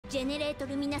ジェネレート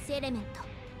ルミナスエレメント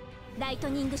ライト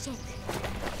ニングシェイプ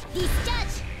ディスチャー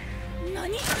ジ。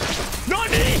何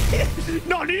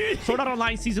Sword Art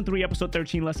Online Season 3 Episode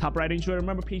 13. Let's hop right into it.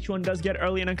 Remember, Patreon does get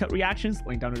early and uncut reactions.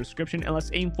 Link down in the description. And let's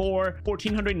aim for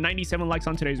 1,497 likes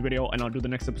on today's video. And I'll do the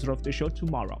next episode of the show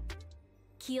tomorrow.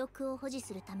 記憶を保持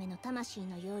するための魂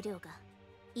の容量が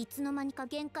いつの間にか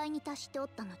限界に達しておっ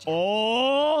たのじゃ。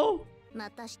Oh! ま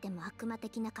たしても悪魔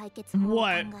的な解決法を考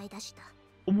え出した。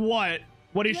What?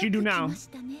 What did she do now?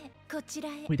 こちら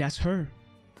へ。 Wait, that's her.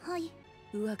 はい。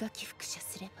上書き複写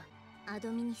すれば。ア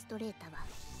ドミニストレータは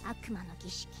悪魔の儀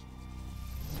式。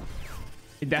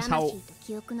 That's how. 魂と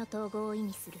記憶の統合を意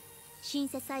味するシン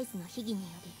セサイズの秘技によ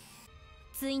り、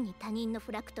ついに他人の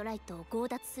フラクトライトを強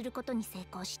奪することに成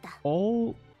功した。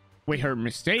Oh, wait, her クイ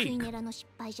mistake. ネラの失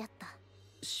敗じゃった。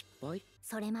失敗？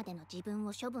それまでの自分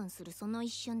を処分するその一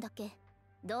瞬だけ、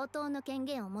同等の権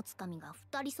限を持つ神が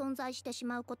2人存在してし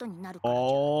まうことになるからじゃ。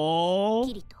Oh.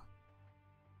 キリト、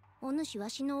お主わ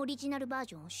しのオリジナルバー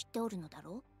ジョンを知っておるのだ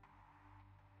ろう。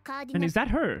カーディ And ナ is that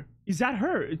her? Is that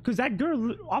her? Because that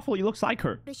girl awfully looks like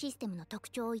her. ルシステムの特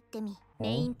徴を言ってみ。メ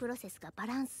インプロセスがバ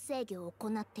ランス制御を行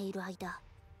っている間、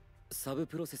サブ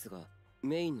プロセスが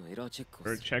メインのエラーチェックを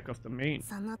Her する。 check of the main.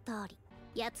 その通り、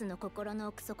奴の心の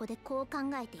奥底でこう考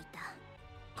えていた。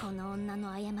この女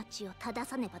の過ちを正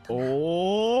さねばとな。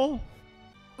 Oh.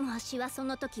 わしはそ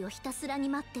の時をひたすらに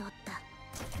待っておった。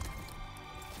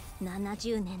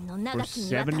70年の For 長き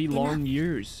にわたって70 な。 long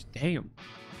years. Damn.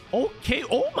 Okay.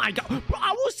 Oh my god. Bro,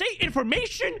 I will say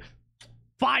information.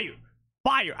 Fire.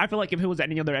 Fire. I feel like if it was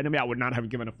any other anime, I would not have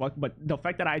given a fuck. But the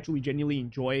fact that I actually genuinely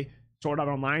enjoy Sword Art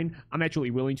Online, I'm actually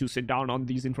willing to sit down on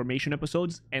these information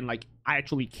episodes and like I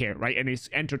actually care, right? And it's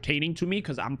entertaining to me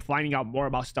because I'm finding out more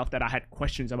about stuff that I had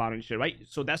questions about and shit, right?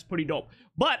 So that's pretty dope.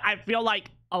 But I feel like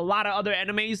a lot of other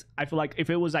animes, I feel like if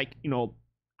it was like, you know,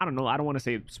 I don't know, I don't want to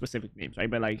say specific names,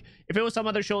 right? But like if it was some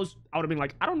other shows, I would have been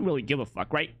like, I don't really give a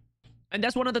fuck, right? And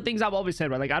that's one of the things I've always said,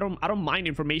 right? Like I don't mind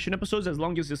information episodes as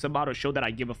long as it's about a show that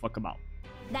I give a fuck about.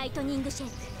 ライトニングシェイ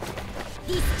プ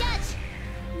ディスチャージ。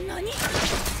何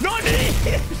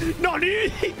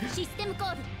Nani? システムコ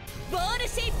ールボール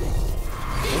シェイプディ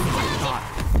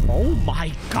Oh my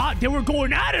god, they were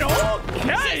going at it. スチ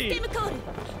ャージ。 Okay. システムコール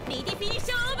リディフィニッ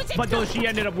ションオブジェク But ト though she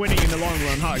ended up winning in the long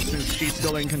run, huh? Since she's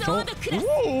still in control. Ooh.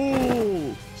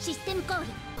 システムコール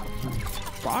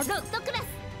Frog? ロッドクラス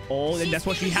Oh, and that's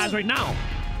what she has right now.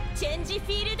 チェンジフ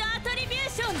ィールドアトリビュー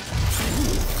ショ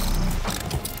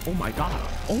ン。 Oh my god.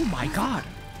 Oh my god.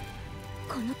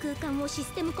 この空間をシ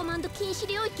ステムコマンド禁止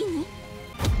領域に。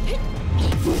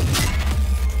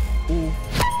 Ooh.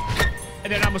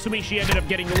 And then I'm assuming she ended up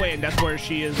getting away, and that's where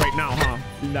she is right now, huh?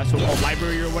 That's so-called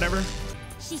library or whatever.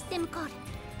 システムコール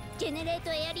ジェネレー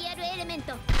トエアリアルエレメン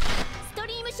トスト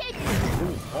リームシェイプ。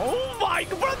 Oh my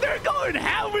god, bro, they're going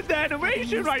hell with the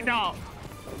animation right now.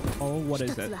 Oh, what 一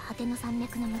is つ that? は果ての山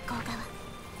脈の向こう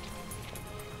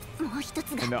側、もう一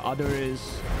つが And the other is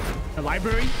the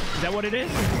library. Is that what it is?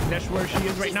 That's where she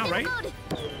is right now, right?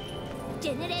 ジ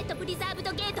ェネレートプリザーブ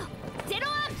ドゲート01。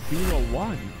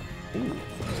 01. Ooh.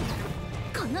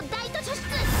 この大図書室。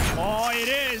 Oh, it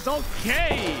is.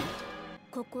 Okay.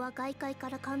 ここは外界か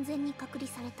ら完全に隔離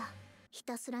された。ひ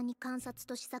たすらに観察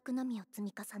と試作のみを積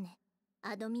み重ね、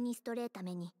アドミニストレーた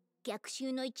めに逆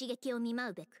襲の一撃を見舞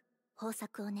うべく方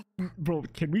策を練った。 Bro,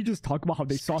 can we just talk about how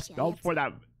they sauced up for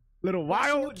that little わ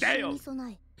し while? の奇襲 Damn. に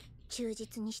備え、忠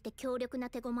実にして強力な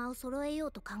手駒を揃えよ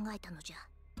うと考えたのじゃ。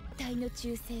体の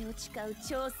忠誠を誓う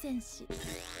挑戦士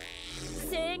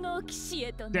聖号騎士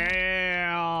へとな。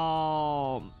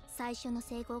 Damn. 最初の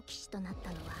聖号騎士となった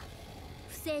のは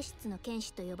不正室の剣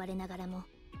士と呼ばれながらも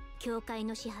教会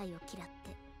の支配を嫌って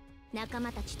仲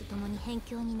間たちと共に辺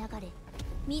境に流れ、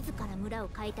自ら村を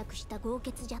開拓した豪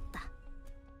傑じゃった。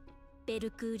ベ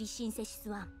ルクーリ・シンセシス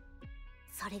ワン、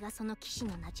それがその騎士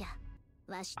の名じゃ。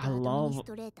わしとアドミニス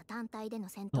トレータ単体での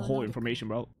戦 The 闘 whole 能力、 information,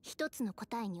 bro. 一つの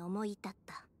答えに思い至っ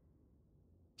た。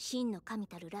真の神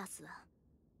たるラースは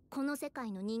この世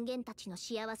界の人間たちの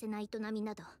幸せな営み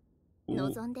など Ooh.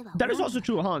 望んでは That is also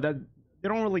true, huh? That they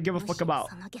don't really give a fuck about.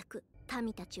 その逆、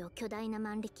民たちを巨大な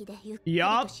万力でゆっくりと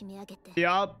Yup. 締め上げて、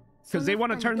 Yup. Because they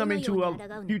want to turn them into a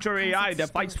future AI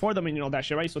that fights for them and you know that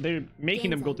shit, right? So they're making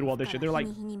them go through all this shit. They're like,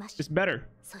 日に日に増し it's better.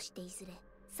 そしていずれ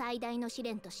最大の試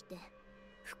練として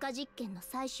負荷実験の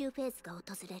最終フェーズが訪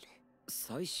れる。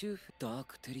最終ダー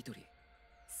クテリトリー。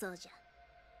そうじゃ。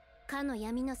かの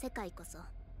闇の世界こそ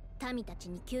民たち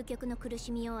に究極の苦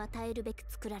しみを与えるべく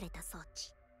作られた装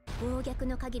置。暴虐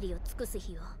の限りを尽くす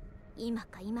日を今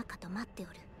か今かと待ってお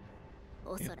る。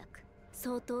おそらく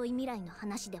相当い未来の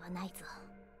話ではないぞ。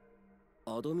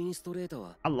アドミニストレーター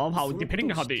は I love how そのことを depending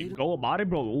on how 知って they いる go about it,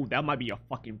 bro. Ooh, that might be a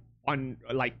fucking fun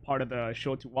like part of the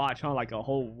show to watch, huh? Like a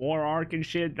whole war arc and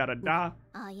shit. Da da da.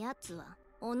 あやつは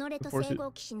己と Forces- 聖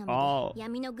号騎士のみ Oh. で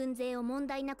闇の軍勢を問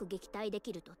題なく撃退で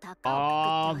きると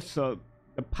高をくくって Oh, おる so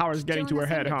the power's getting to her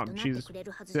head, huh? She's.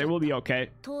 They will be okay.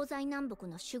 東西南北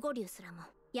の守護竜すらも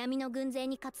闇の軍勢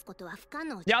に勝つことは不可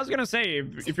能 Yeah, I was gonna say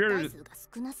if 絶 you're 対数が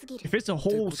少なすぎる if it's a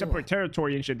whole separate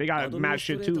territory and shit, they ア got ドミニ mad ス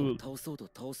ト shit レーター too. を倒そうと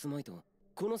倒すまいと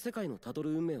この世界のたどる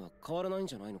運命は変わらないん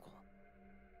じゃないのか。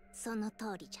その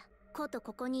通りじゃこと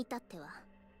ここに至っては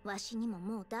わしにも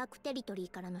もうダークテリトリ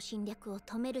ーからの侵略を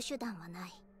止める手段はな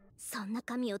い。そんな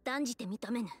神を断じて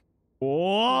認めぬ。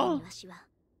故 Oh, にわしは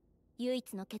唯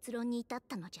一の結論に至っ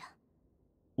たのじゃ。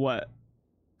 what?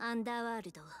 アンダーワー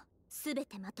ルドをすべ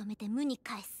てまとめて無に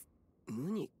返す。無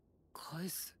に返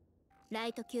す。ラ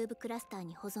イトキューブクラスター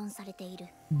に保存されている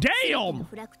全ての Damn!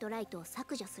 フラクトライトを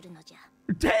削除するのじゃ。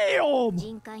 Damn!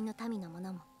 人海の民のも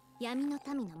のも闇の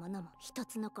民のものも一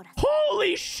つ残らず。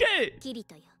 Holy shit! キリ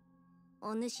トよ、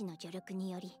お主の助力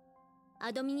により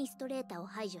アドミニストレーターを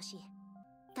排除し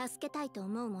助けたいと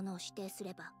思うものを指定す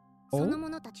ればおその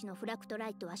者たちのフラクトラ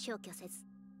イトは消去せず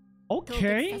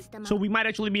Okay, so we might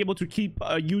actually be able to keep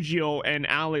Yu-Gi-Oh and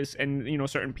Alice and you know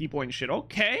certain people and shit.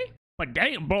 Okay, but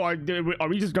damn, bro, are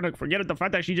we just gonna forget the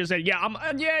fact that she just said, yeah,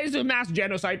 yeah, it's a mass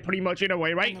genocide, pretty much in a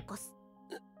way, right? 残す。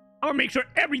 I'm gonna make sure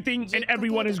everything and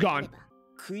everyone is gone.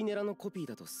 クイネラのコピー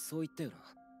だとそう言ったよな。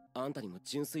あんたにも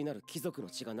純粋なる貴族の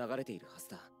血が流れているはず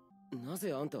だ。な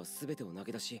ぜあんたは全てを投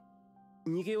げ出し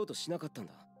逃げようとしなかったん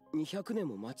だ。200年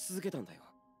も待ち続けたんだよ。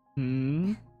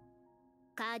Hmm.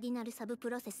 カーディナルサブプ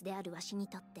ロセスであるわしに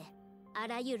とってあ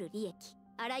らゆる利益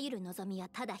あらゆる望みは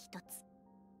ただ一つ。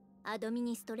アドミ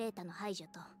ニストレータの排除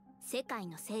と世界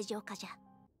の正常化じゃ。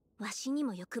わしに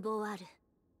も欲望はある。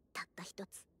たった一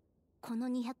つ。この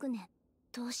200年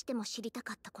どうしても知りた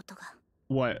かったことが。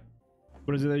 What?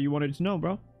 What is it that you wanted to know,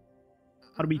 bro?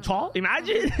 How to be tall?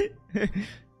 Imagine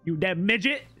you that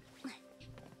midget.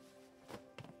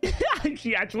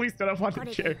 She actually stood up on こ the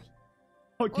れでよい。 chair.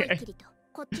 おい Okay. キリト、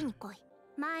こっちに来い。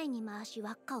前に回し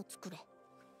輪っかを作れ。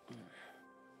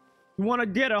 You wanna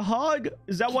get a hug?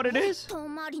 Is that what it is? 遠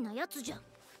回りなやつじゃ。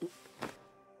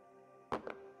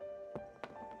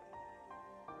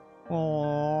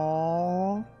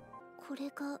 Aww. これ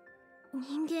が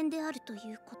人間であると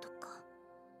いうことか。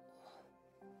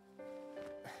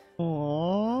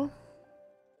 Aww.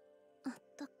 あっ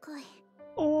たかい。やっ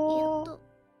Aww. と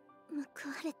報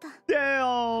われた。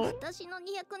 Damn. 私の200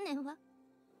年は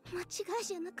間違い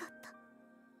じゃなかった。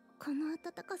この温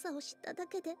かさを知っただ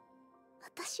けで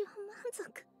私は満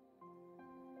足。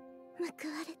報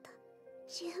われた。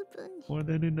十分に。 More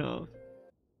than enough.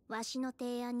 わしの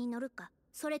提案に乗るか、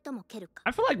それとも蹴るか。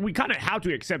 I feel like we kind of have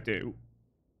to accept it,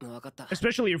 わかった。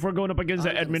 especially if we're going up against the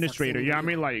I'm gonna administrator. succeed. Yeah, I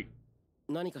mean, like,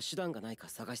 何か手段がないか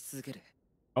探し続ける。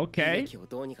 okay. 利益を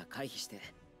どうにか回避して、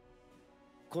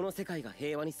この世界が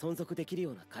平和に存続できる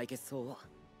ような解決法を。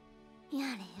やれ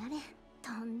やれ、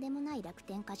とんでもない楽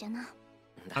天家じゃな。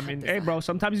 I だ mean, ってさ hey, bro,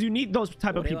 sometimes you need those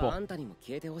type of 俺 people. はあんたにも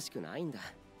消えてほしくないんだ。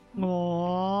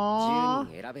 Aww. 10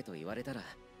人選べと言われたら、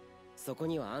そこ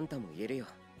にはあんたも入れるよ。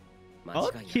間違い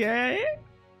なく。 Okay.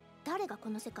 誰がこ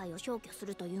の世界を消去す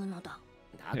るというのだ。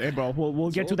だから Hey, bro, we'll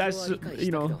get to that, 状況は理解 you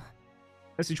したけ know, ど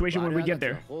the situation when we 我 get 々たち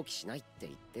there. は放棄しないって言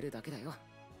ってるだけだよ。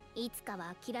いつか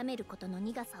は諦めることの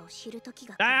苦さを知る時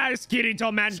が来 Ah, る。 it's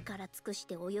Kirito, man. 力尽くし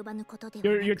て及ばぬことでは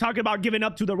You're な you're く talking about giving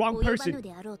up to the wrong 及ば person. ぬ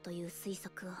であろうという推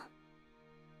測を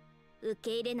受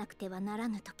け入れなくてはなら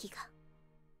ぬ時が。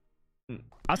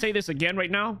 I'll say this again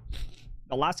right now.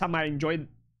 The last time I enjoyed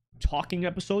talking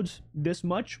episodes this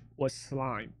much was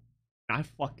Slime. I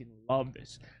fucking love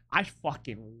this. I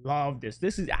fucking love this.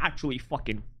 This is actually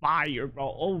fucking fire,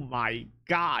 bro. Oh my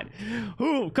god.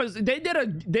 Ooh, because they did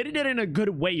it in a good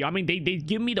way. I mean, they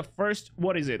give me the first,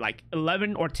 what is it, like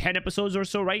 11 or 10 episodes or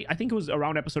so, right? I think it was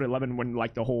around episode 11 when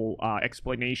like the whole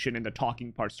explanation and the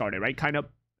talking part started, right? Kind of.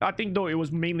 I think though it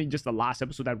was mainly just the last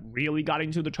episode that really got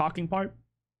into the talking part.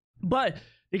 But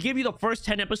they give you the first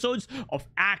 10 episodes of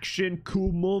action,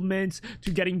 cool moments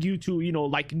to getting you to, you know,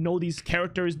 like know these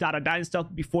characters, da-da-da and stuff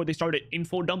before they started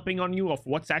info dumping on you of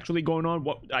what's actually going on,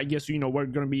 what I guess, you know, we're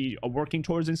going to be working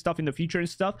towards and stuff in the future and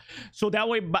stuff. So that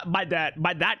way, by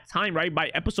that time, right, by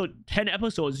episode 10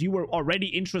 episodes, you were already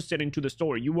interested into the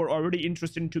story. You were already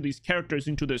interested into these characters,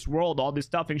 into this world, all this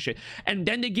stuff and shit. And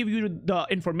then they give you the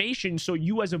information. So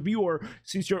you as a viewer,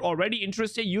 since you're already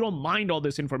interested, you don't mind all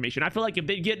this information. I feel like if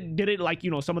they did it like, you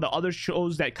know, some of the other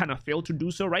shows that kind of failed to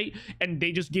do so, right, and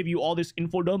they just give you all this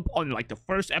info dump on like the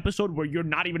first episode where you're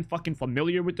not even fucking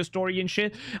familiar with the story and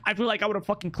shit, I feel like I would have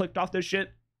fucking clicked off this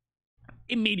shit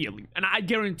immediately, and I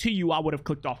guarantee you I would have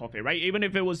clicked off of it, right? Even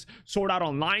if it was Sword Art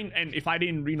Online, and if I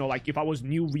didn't, you know, like if I was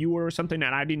new viewer or something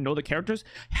and I didn't know the characters,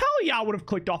 hell yeah, I would have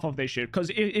clicked off of this shit,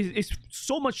 because it's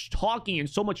so much talking and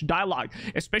so much dialogue,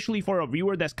 especially for a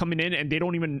viewer that's coming in and they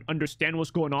don't even understand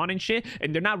what's going on and shit,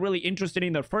 and they're not really interested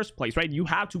in the first place, right? You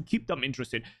have to keep them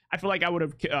interested. I feel like I would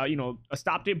have you know,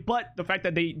 stopped it, but the fact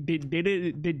that they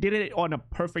did it on a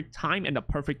perfect time and a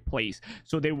perfect place,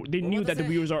 so they knew that the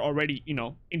viewers are already, you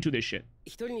know, into this shit.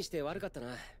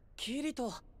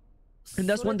 And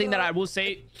that's one thing that I will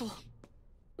say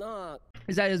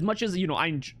is that as much as, you know,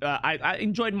 I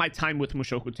enjoyed my time with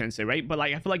Mushoku Tensei, right? But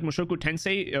like I feel like Mushoku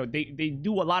Tensei, they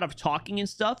do a lot of talking and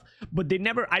stuff, but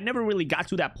I never really got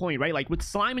to that point, right? Like with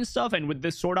Slime and stuff, and with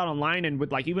this Sword Art Online, and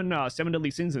with like even Seven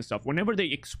Deadly Sins and stuff, whenever they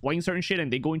explain certain shit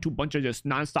and they go into a bunch of just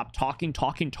non-stop talking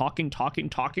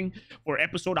for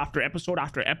episode after episode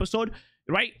after episode,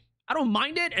 right? I don't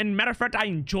mind it, and matter of fact, I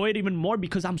enjoy it even more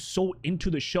because I'm so into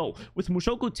the show. With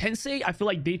Mushoku Tensei, I feel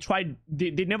like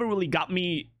they never really got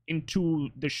me into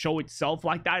the show itself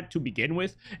like that to begin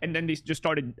with, and then they just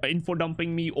started info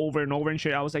dumping me over and over and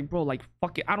shit. I was like, bro, like,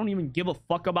 fuck it, I don't even give a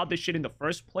fuck about this shit in the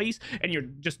first place, and you're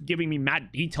just giving me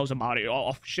mad details about it, all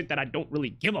of shit that I don't really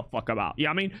give a fuck about. You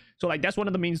know what I mean? So like that's one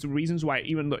of the main reasons why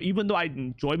even though I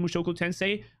enjoy Mushoku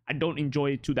Tensei, I don't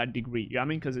enjoy it to that degree. You know what I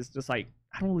mean? Because it's just like,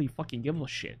 I don't really fucking give a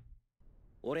shit.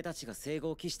 俺たちが聖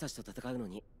号騎士たちと戦うの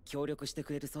に協力して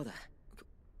くれるそうだ。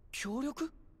協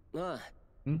力？ああ、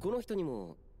この人に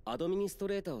もアドミニスト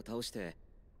レーターを倒して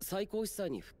最高司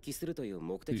祭に復帰するという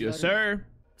目的がある。Yes, sir.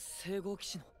 聖号騎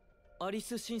士のアリ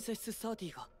ス・シンセス・サーテ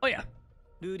ィが Oh yeah.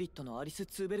 ルーリットのアリス・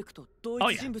ツーベルクと同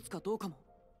一人物かどうかも。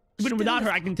Even without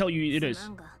her, I can tell you it is.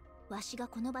 わしが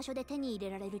この場所で手に入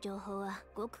れられる情報は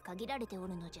ごく限られてお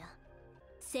るのじゃ。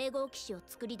聖号騎士を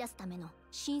作り出すための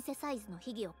シンセサイズの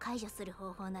秘技を解除する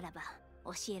方法ならば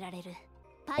教えられる。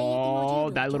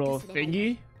Oh, that little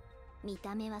thingy. 見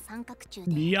た目は三角柱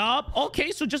で。Yup. Okay,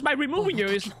 so just by removing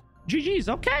it is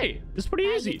GG's. Okay, it's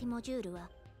pretty easy. パイエティモジュールは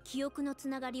記憶のつ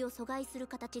ながりを阻害する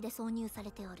形で挿入さ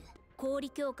れておる。氷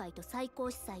境界と最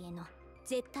高司祭への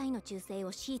絶対の忠誠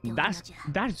を強いておるのじゃ。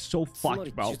That's so つま fucked,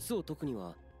 り bro. 術を解くに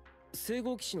は聖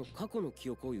号騎士の過去の記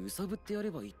憶を揺さぶってや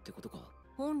ればいいってことか。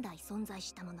本来存在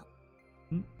したもの。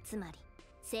つまり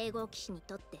聖号騎士に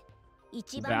とって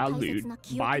一番大切な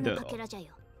記憶のかけらじゃよ。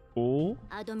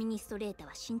アドミニストレータ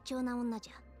は慎重な女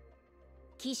じゃ。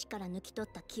騎士から抜き取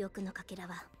った記憶のかけら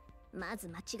はまず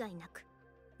間違いなく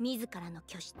自らの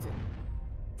居室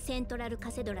セントラル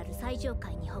カセドラル最上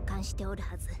階に保管しておる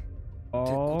はず。って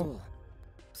ことは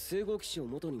聖号騎士を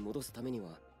元に戻すためには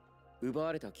奪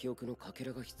われた記憶のかけ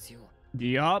らが必要。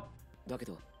Yup. だけ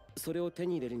どそれを手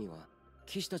に入れるには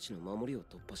騎士たちの守りを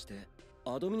突破して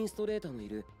アドミニストレーターのい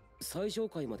る最上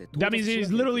階まで。That means it's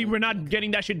literally we're not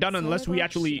getting that shit done unless we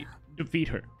actually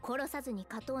defeat her. 殺さずに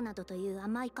勝とうなどという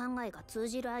甘い考えが通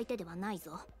じる相手ではない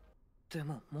ぞ。で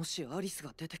ももしアリス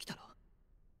が出てきたら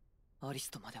アリス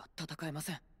とまでは戦えま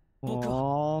せん。僕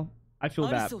は I feel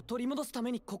アリ that. スを取り戻すた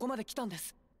めにここまで来たんで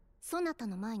す。そなた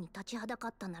の前に立ちはだか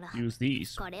ったなら Use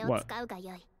these. これを What? 使うが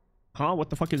よい。Huh?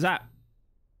 What the fuck is that?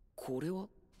 これは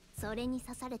それに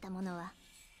刺されたものは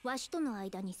わしとの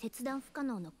間に切断不可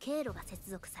能の経路が接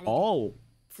続される。Oh.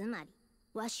 つまり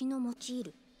わしの用い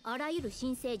るあらゆる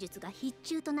新生術が必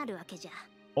中となるわけじゃ。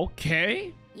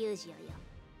 Okay. ユージオよ、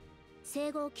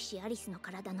聖号騎士アリスの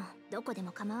体のどこで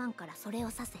も構わんからそれ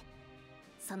を刺せ。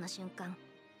その瞬間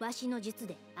わしの術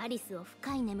でアリスを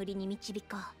深い眠りに導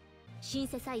こう。シン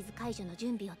セサイズ解除の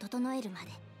準備を整えるま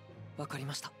で。わかり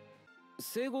ました。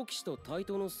聖号騎士と対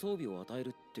等の装備を与える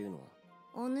っていうのは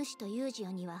お主とユージ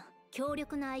オには強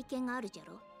力な愛犬があるじゃ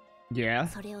ろ。 Yeah.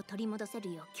 それを取り戻せ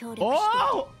るよう協力して。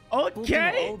Oh, 僕の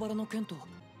okay. 青バラの剣と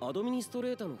アドミニスト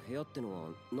レーターの部屋ってのは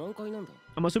何階なんだ。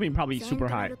 I'm assuming probably セン super トラ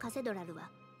high. ルカセドラルは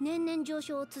年々上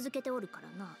昇を続けておるから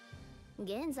な。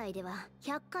現在では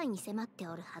100階に迫って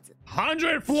おるはず。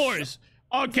100 floors.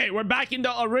 Okay, we're back in the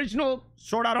original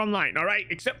Sword Art Online. All right,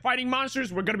 except fighting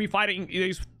monsters, we're gonna be fighting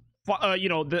these, you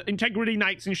know, the integrity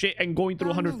knights and shit, and going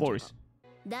through 100 floors.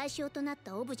 代償となっ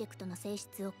たオブジェクトの性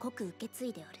質を濃く受け継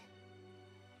いでおる。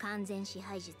完全支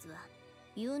配術は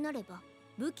言うなれば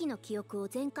武器の記憶を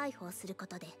全解放するこ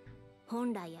とで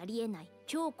本来ありえない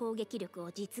超攻撃力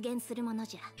を実現するもの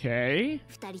じゃ。 Okay.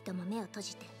 二人とも目を閉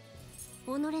じて己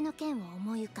の剣を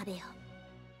思い浮かべよ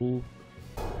う。 Ooh.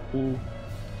 Ooh.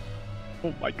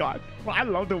 Oh my god. I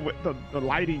love the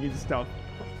lighting and stuff.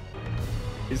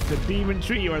 It's the demon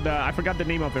tree or the, I forgot the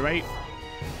name of it, right?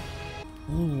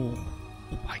 Ooh.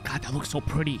 Oh my god, that looks so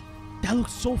pretty. That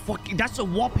looks so fucking, that's a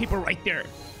wallpaper right there.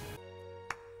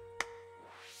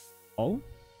 Oh?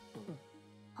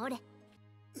 ほれ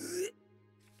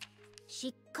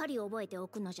かり覚えてお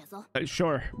くのじゃぞ。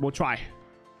 Sure, we'll try.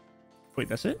 Wait,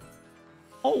 that's it?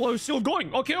 Oh, well, it's still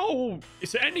going. Okay, oh,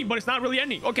 it's ending, but it's not really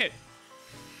ending. Okay.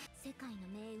 世界の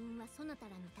命運はそなた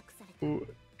らに託された。 Ooh,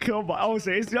 come on. Oh,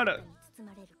 so it's gonna...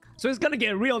 So it's gonna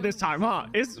get real this time, huh?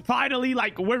 It's finally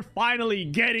like we're finally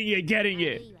getting it. ある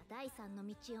いは第三の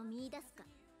道を見出すか、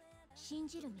信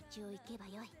じる道を行けば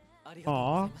よい。ありがとう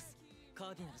ございますカー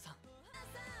ディナルさん。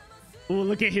 Oh,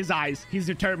 look at his eyes. He's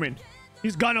determined.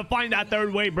 He's gonna find that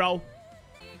third way, bro.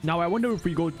 Now, I wonder if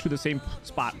we go to the same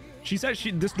spot. She said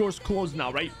this door's closed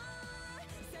now, right?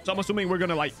 So I'm assuming we're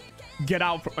gonna like get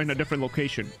out in a different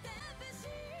location.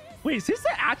 Wait, is this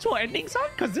the actual ending song?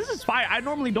 Because this is fire. I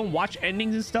normally don't watch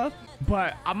endings and stuff,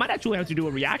 but I might actually have to do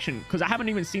a reaction because I haven't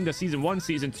even seen the season 1,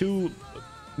 season 2,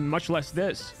 much less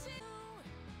this.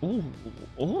 Oh,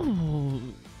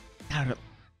 that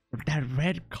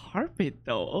red carpet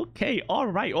though. Okay, all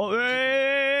right. Oh,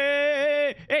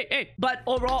 hey. But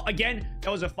overall, again, that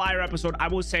was a fire episode. I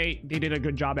will say they did a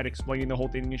good job at explaining the whole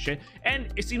thing and shit.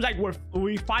 And it seems like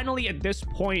we finally at this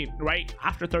point, right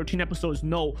after 13 episodes,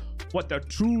 know what the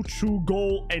true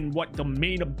goal and what the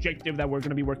main objective that we're going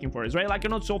to be working for is, right? Like, I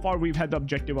know so far we've had the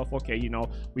objective of, okay, you know,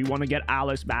 we want to get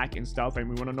Alice back and stuff, and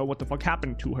we want to know what the fuck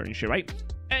happened to her and shit, right?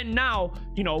 And now,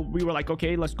 you know, we were like,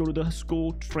 okay, let's go to the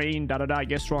school, train,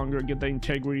 get stronger, get the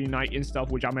integrity night and stuff,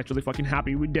 which I'm actually fucking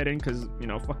happy we didn't, because, you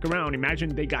know, fuck around.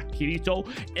 Imagine they got Kirito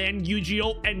and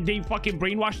Yu-Gi-Oh and they fucking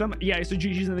brainwashed them. Yeah, it's the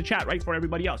GG's in the chat, right, for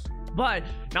everybody else. But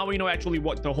now we know actually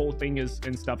what the whole thing is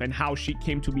and stuff, and how she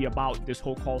came to be about this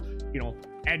whole call, you know,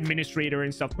 administrator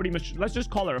and stuff. Pretty much, let's just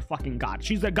call her a fucking god.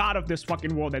 She's the god of this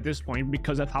fucking world at this point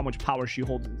because of how much power she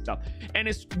holds and stuff. And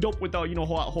it's dope with the, you know,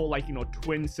 whole like, you know,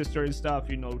 twin sister and stuff,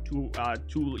 you know, two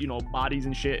you know, bodies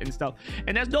and shit and stuff,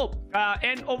 and that's dope.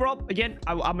 And overall, again,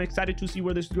 I'm excited to see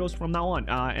where this goes from now on.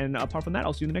 And apart from that,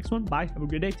 I'll see you in the next one. Bye, have a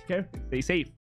good day, take care, stay safe.